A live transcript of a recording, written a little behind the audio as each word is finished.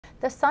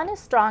The sun is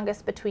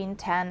strongest between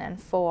 10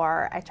 and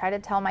 4. I try to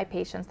tell my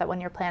patients that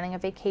when you're planning a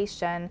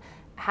vacation,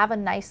 have a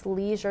nice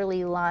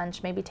leisurely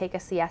lunch, maybe take a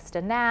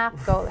siesta nap,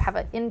 go have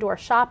an indoor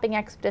shopping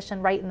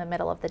expedition right in the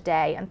middle of the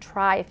day, and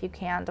try, if you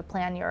can, to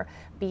plan your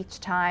beach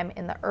time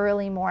in the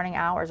early morning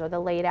hours or the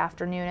late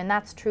afternoon. And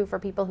that's true for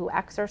people who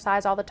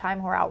exercise all the time,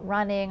 who are out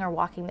running or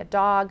walking the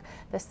dog.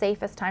 The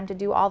safest time to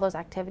do all those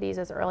activities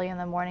is early in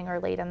the morning or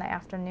late in the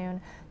afternoon.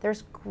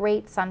 There's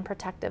great sun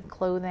protective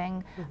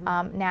clothing.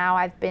 Now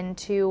I've been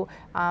to,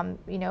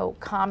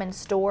 common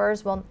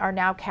stores are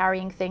now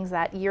carrying things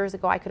that years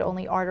ago I could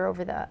only order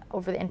over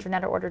the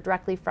internet or order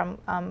directly from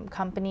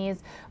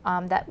companies.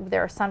 That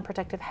there are sun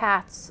protective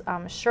hats,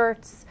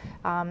 shirts,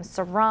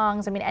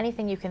 sarongs. I mean,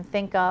 anything you can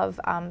think of,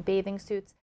 bathing suits.